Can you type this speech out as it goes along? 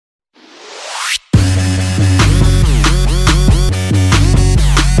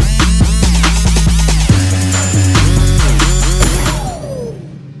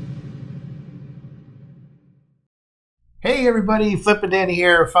Hey everybody, Flip and Danny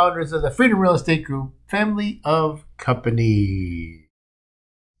here, founders of the Freedom Real Estate Group, family of company.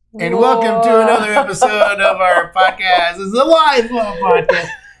 And welcome to another episode of our podcast. It's a live podcast.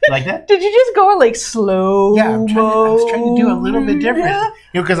 Like that? Did you just go like slow? Yeah, I was trying to do a little bit different. Yeah.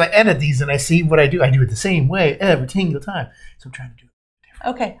 Because I edit these and I see what I do. I do it the same way every single time. So I'm trying to do it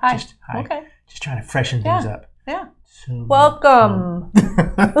different. Okay, hi. Hi. Okay. Just trying to freshen things up. Yeah. So, Welcome.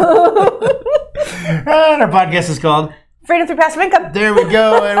 And our podcast is called Freedom Through Passive Income. There we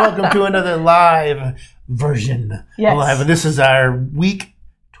go, and welcome to another live version. Yes. Live. This is our week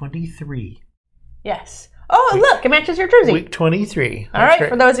 23. Yes. Oh, look, it matches your jersey. Week 23. All right,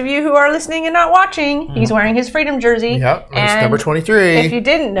 for those of you who are listening and not watching, he's wearing his Freedom jersey. Yep, it's and number 23. If you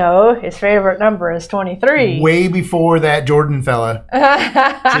didn't know, his favorite number is 23. Way before that Jordan fella.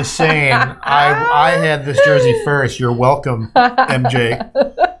 Just saying, I had this jersey first. You're welcome, MJ.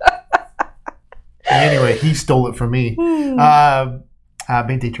 Anyway, he stole it from me.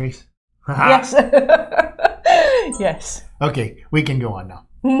 23. Yes. Yes. Okay, we can go on now.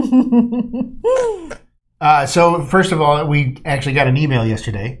 So first of all, we actually got an email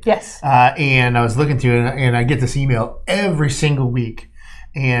yesterday. Yes. And I was looking through it, and I get this email every single week.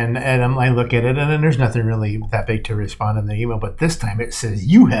 And I look at it, and then there's nothing really that big to respond in the email. But this time it says,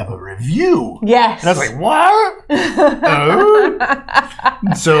 you have a review. Yes. And I was like, what? Oh.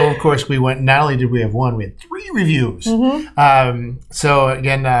 So, of course, we went, not only did we have one, we had 3 reviews. Mm-hmm. So,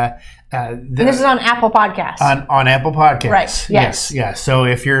 again, this is on Apple Podcasts. On Apple Podcasts. Right. Yes. Yes. So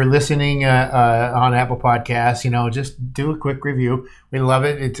if you're listening on Apple Podcasts, just do a quick review. We love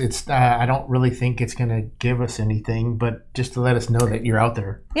it. It's I don't really think it's going to give us anything, but just to let us know that you're out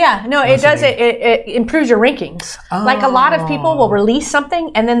there. Yeah. No, it does. It improves your rankings. Oh. Like a lot of people will release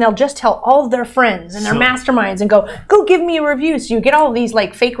something and then they'll just tell all of their friends and their masterminds and go give me a review. So you get all of these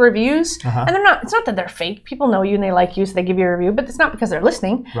like fake reviews, and they're not. It's not that they're fake. People know you and they like you, so they give you a review. But it's not because they're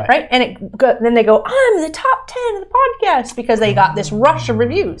listening, right? And then they go, I'm in the top 10 of the podcast because they got this rush of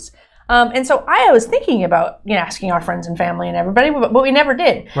reviews. And so I was thinking about, asking our friends and family and everybody, but we never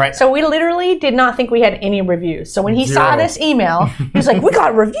did. Right. So we literally did not think we had any reviews. So when he saw this email, he was like, we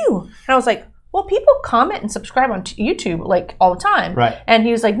got a review. And I was like, well, people comment and subscribe on YouTube like all the time. Right. And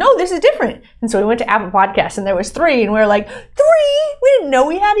he was like, no, this is different. And so we went to Apple Podcasts and there was 3 and we were like, 3? We didn't know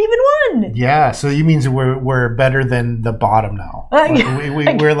we had even 1. Yeah. So you means we're better than the bottom now.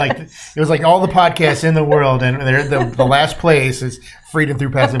 We're like, it was like all the podcasts in the world, and the last place is Freedom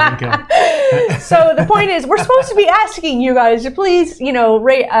Through Passive Income. So the point is, we're supposed to be asking you guys to please,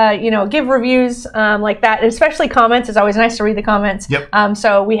 rate, give reviews like that, and especially comments. It's always nice to read the comments. Yep.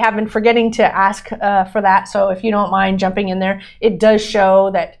 So we have been forgetting to ask for that. So if you don't mind jumping in there, it does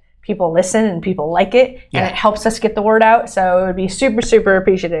show that people listen and people like it, and it helps us get the word out. So it would be super, super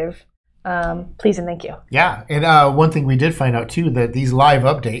appreciative. Please and thank you. Yeah, and one thing we did find out too, that these live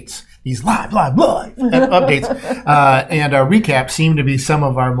updates, these live updates, and our recaps seem to be some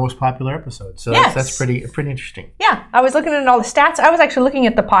of our most popular episodes. So that's pretty interesting. Yeah, I was looking at all the stats. I was actually looking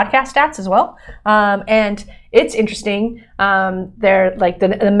at the podcast stats as well, and it's interesting. They're like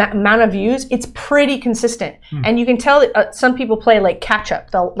the amount of views. It's pretty consistent, and you can tell that some people play like catch up.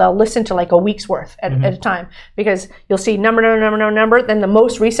 They'll listen to like a week's worth at a time, because you'll see number. Then the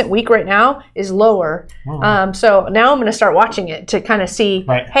most recent week right now is lower. So now I'm going to start watching it to kind of see,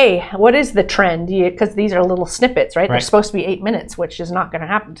 hey, what is the trend? Because these are little snippets, right? They're supposed to be 8 minutes, which is not going to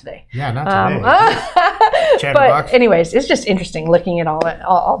happen today. Yeah, not today. But anyways, it's just interesting looking at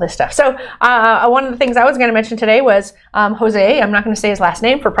all this stuff. So one of the things I was going to mention today was Jose. I'm not going to say his last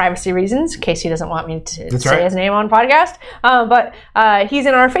name for privacy reasons, in case he doesn't want me to say his name on podcast. But he's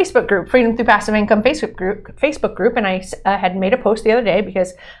in our Facebook group, Freedom Through Passive Income Facebook group, and I had made a post the other day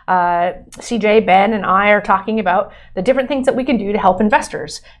because CJ, Ben, and I are talking about the different things that we can do to help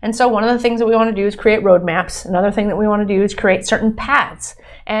investors. And so one of the things that we want to do is create roadmaps. Another thing that we want to do is create certain paths.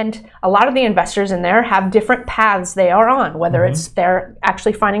 And a lot of the investors in there have different paths they are on, whether it's they're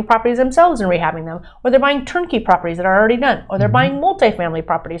actually finding properties themselves and rehabbing them, or they're buying turnkey properties that are already done, or they're buying multifamily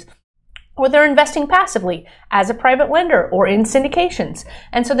properties, or they're investing passively as a private lender or in syndications.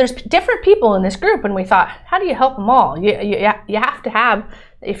 And so there's different people in this group, and we thought, how do you help them all? You have to have,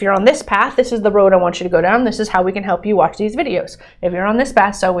 if you're on this path, this is the road I want you to go down. This is how we can help you watch these videos. If you're on this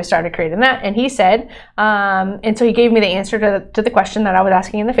path, so we started creating that. And he said, and so he gave me the answer to the question that I was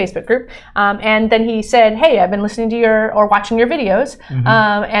asking in the Facebook group. And then he said, hey, I've been listening to or watching your videos,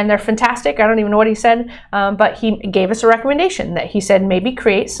 and they're fantastic. I don't even know what he said, but he gave us a recommendation that he said maybe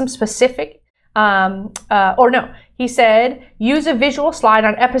create some specific, he said, use a visual slide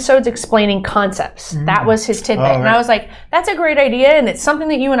on episodes explaining concepts. That was his tidbit. And I was like, that's a great idea, and it's something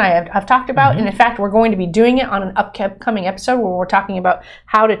that you and I have talked about. And in fact, we're going to be doing it on an upcoming episode where we're talking about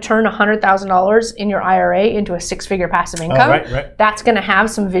how to turn $100,000 in your IRA into a six-figure passive income. Right. That's going to have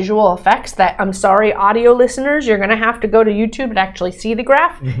some visual effects that, I'm sorry, audio listeners, you're going to have to go to YouTube and actually see the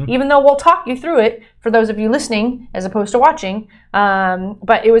graph, even though we'll talk you through it for those of you listening as opposed to watching.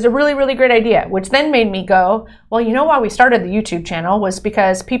 But it was a really, really great idea, which then made me go, well, you know why we started the YouTube channel was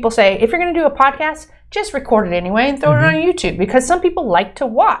because people say, if you're going to do a podcast, just record it anyway and throw it on YouTube, because some people like to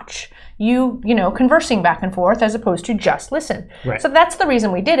watch you conversing back and forth as opposed to just listen. Right. So that's the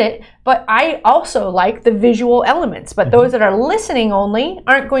reason we did it. But I also like the visual elements, but those that are listening only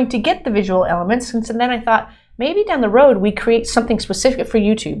aren't going to get the visual elements. And so then I thought, maybe down the road, we create something specific for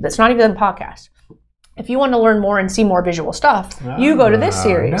YouTube that's not even a podcast. If you want to learn more and see more visual stuff, you go to this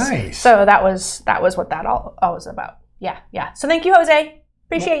series. Nice. So that was what that all was about. Yeah. So thank you, Jose.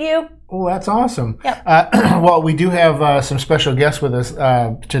 Appreciate you. Oh, that's awesome. Yep. Well, we do have some special guests with us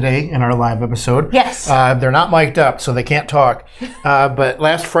today in our live episode. Yes. They're not mic'd up, so they can't talk. But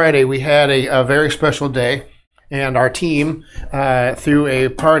last Friday, we had a very special day, and our team threw a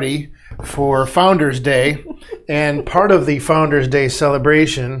party for Founders Day. And part of the Founders Day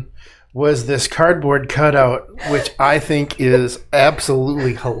celebration was this cardboard cutout, which I think is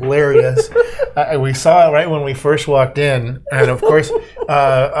absolutely hilarious. We saw it right when we first walked in, and of course,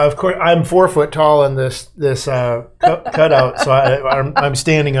 I'm 4 foot tall in this cutout, so I'm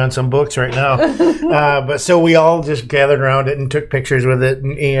standing on some books right now. But so we all just gathered around it and took pictures with it,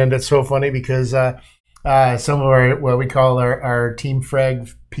 and it's so funny because some of our what we call our team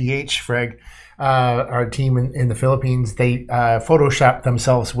PH Freg. Our team in the Philippines, they photoshopped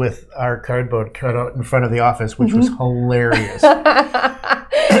themselves with our cardboard cutout in front of the office, which was hilarious.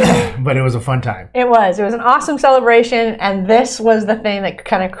 But it was a fun time. It was an awesome celebration, and this was the thing that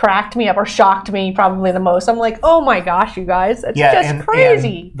kind of cracked me up or shocked me probably the most. I'm like, oh my gosh, you guys, that's just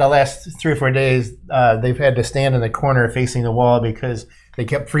crazy. And the last 3 or 4 days, they've had to stand in the corner facing the wall because they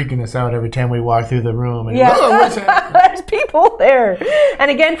kept freaking us out every time we walked through the room. And, what's that? There's people there.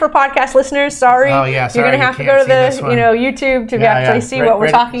 And again, for podcast listeners, sorry. Oh, yeah, sorry. You're going to have to go to the YouTube to actually see what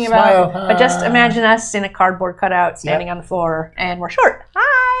we're talking about. But just imagine us in a cardboard cutout standing on the floor, and we're short.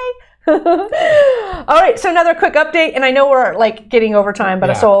 Hi. All right, so another quick update, and I know we're like getting over time,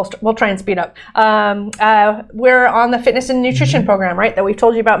 but so we'll try and speed up. We're on the fitness and nutrition program, right, that we've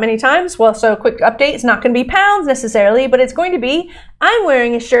told you about many times. Well, so quick update, it's not going to be pounds necessarily, but it's going to be, I'm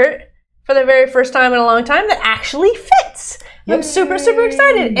wearing a shirt for the very first time in a long time that actually fits. Yay. I'm super, super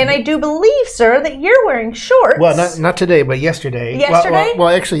excited. And I do believe, sir, that you're wearing shorts. Well, not today, but yesterday. Yesterday? Well,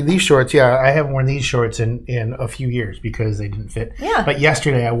 actually, these shorts, I haven't worn these shorts in a few years because they didn't fit. Yeah. But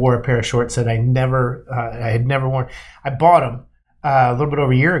yesterday, I wore a pair of shorts that I had never worn. I bought them a little bit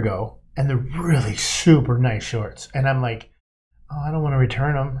over a year ago, and they're really super nice shorts. And I'm like, I don't want to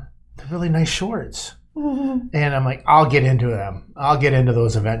return them. They're really nice shorts. And I'm like, I'll get into them. I'll get into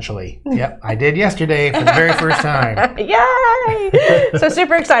those eventually. Yep, I did yesterday for the very first time. Yay! So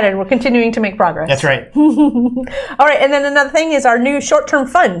super excited. We're continuing to make progress. That's right. All right, and then another thing is our new short-term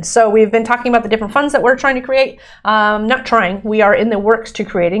fund. So we've been talking about the different funds that we're trying to create. Not trying. We are in the works to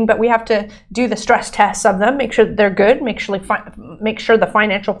creating, but we have to do the stress tests of them, make sure that they're good, make sure the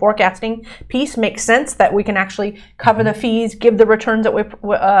financial forecasting piece makes sense, that we can actually cover the fees, give the returns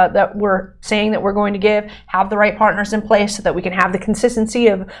that we're saying that we're going to give, have the right partners in place so that we can have the consistency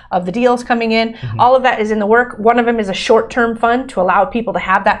of the deals coming in. All of that is in the work. One of them is a short-term fund to allow people to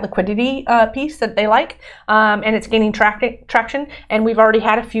have that liquidity piece that they like, and it's gaining traction. And we've already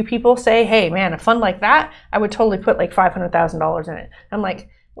had a few people say, hey man, a fund like that, I would totally put like $500,000 in it. I'm like,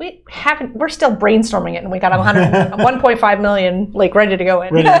 we're still brainstorming it, and we got 1.5 million like ready to go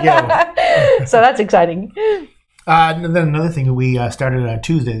in. Ready to go. So that's exciting. And then another thing that we started on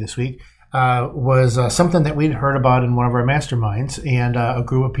Tuesday this week was something that we'd heard about in one of our masterminds, and a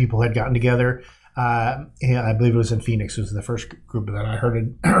group of people had gotten together. And I believe it was in Phoenix. It was the first group that I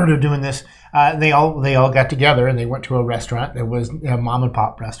heard of doing this. They all got together and they went to a restaurant. It was a mom and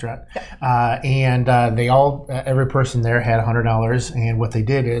pop restaurant, and they all every person there had $100. And what they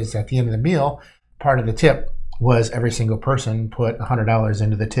did is at the end of the meal, part of the tip was every single person put $100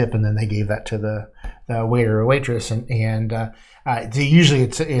 into the tip, and then they gave that to the waiter or waitress, and usually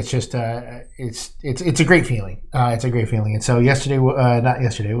it's a great feeling. It's a great feeling. And so yesterday, not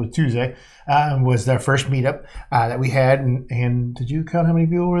yesterday, it was Tuesday, was their first meetup that we had. And did you count how many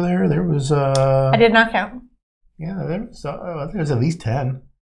people were there? There was I did not count. Yeah, there was at least 10.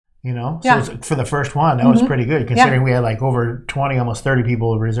 You know, so for the first one, that was pretty good considering we had like over 20, almost 30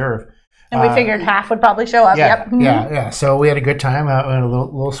 people reserve. And we figured half would probably show up. Yeah, Yep. yeah. So we had a good time in a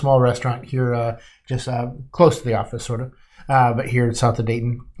little small restaurant here, just close to the office, sort of. But here south of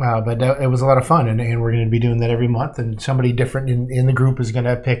Dayton. But it was a lot of fun, and we're going to be doing that every month. And somebody different in the group is going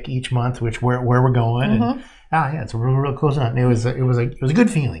to pick each month where we're going. And it's a real cool zone. It was a good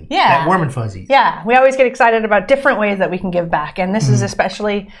feeling. Yeah, that warm and fuzzy. Yeah, we always get excited about different ways that we can give back, and this is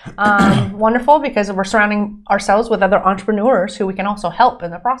especially wonderful because we're surrounding ourselves with other entrepreneurs who we can also help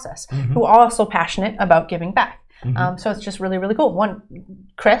in the process, who are also passionate about giving back. So it's just really, really cool.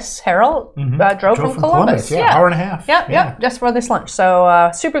 Chris Harrell drove from Columbus. Yeah, hour and a half. Yep, just for this lunch.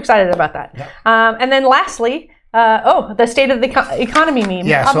 So super excited about that. Yep. And then lastly, the state of the economy meme.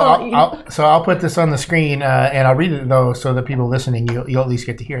 Yeah, so I'll put this on the screen and I'll read it though, so the people listening, you'll at least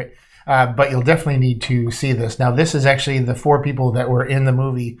get to hear it. But you'll definitely need to see this. Now, this is actually the 4 people that were in the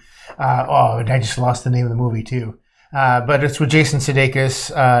movie. And I just lost the name of the movie too. But it's with Jason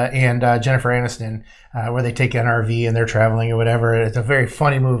Sudeikis and Jennifer Aniston, where they take an RV and they're traveling or whatever. It's a very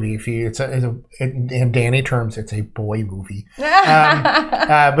funny movie. In Danny terms, it's a boy movie.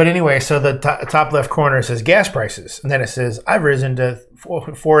 But anyway, so the top left corner says gas prices, and then it says I've risen to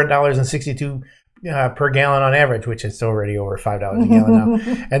 $4.62 per gallon on average, which is already over $5 a gallon now.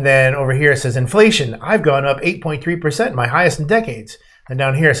 And then over here it says inflation. I've gone up 8.3%, my highest in decades. And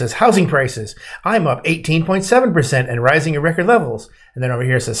down here it says housing prices. I'm up 18.7% and rising at record levels. And then over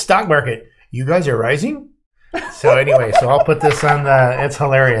here it says stock market. You guys are rising? So anyway, I'll put this on it's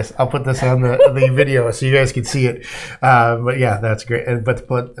hilarious. I'll put this on the video so you guys can see it. But yeah, that's great. But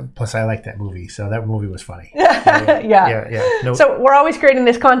plus I like that movie. So that movie was funny. Yeah. Nope. So we're always creating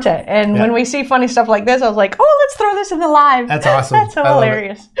this content. And when we see funny stuff like this, I was like, let's throw this in the live. That's awesome. That's so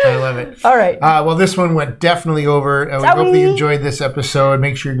hilarious. I love it. All right. Well, this one went definitely over. We hope you enjoyed this episode.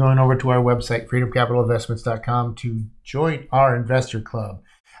 Make sure you're going over to our website, freedomcapitalinvestments.com, to join our investor club.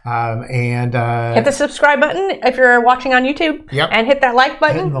 And hit the subscribe button if you're watching on YouTube. Yep. And hit that like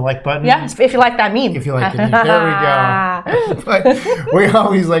button. Hitting the like button. Yeah, if you like that meme. If you like the meme. There we go. But we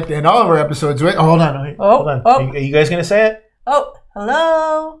always like to end all of our episodes with... hold on. Hold on. Are you guys going to say it?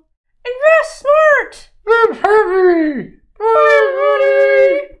 Hello. Invest smart. Live happy.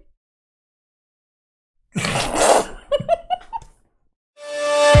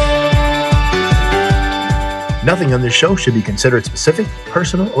 Nothing on this show should be considered specific,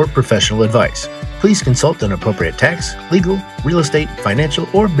 personal, or professional advice. Please consult an appropriate tax, legal, real estate, financial,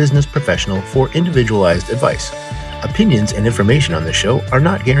 or business professional for individualized advice. Opinions and information on this show are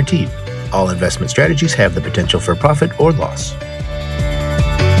not guaranteed. All investment strategies have the potential for profit or loss.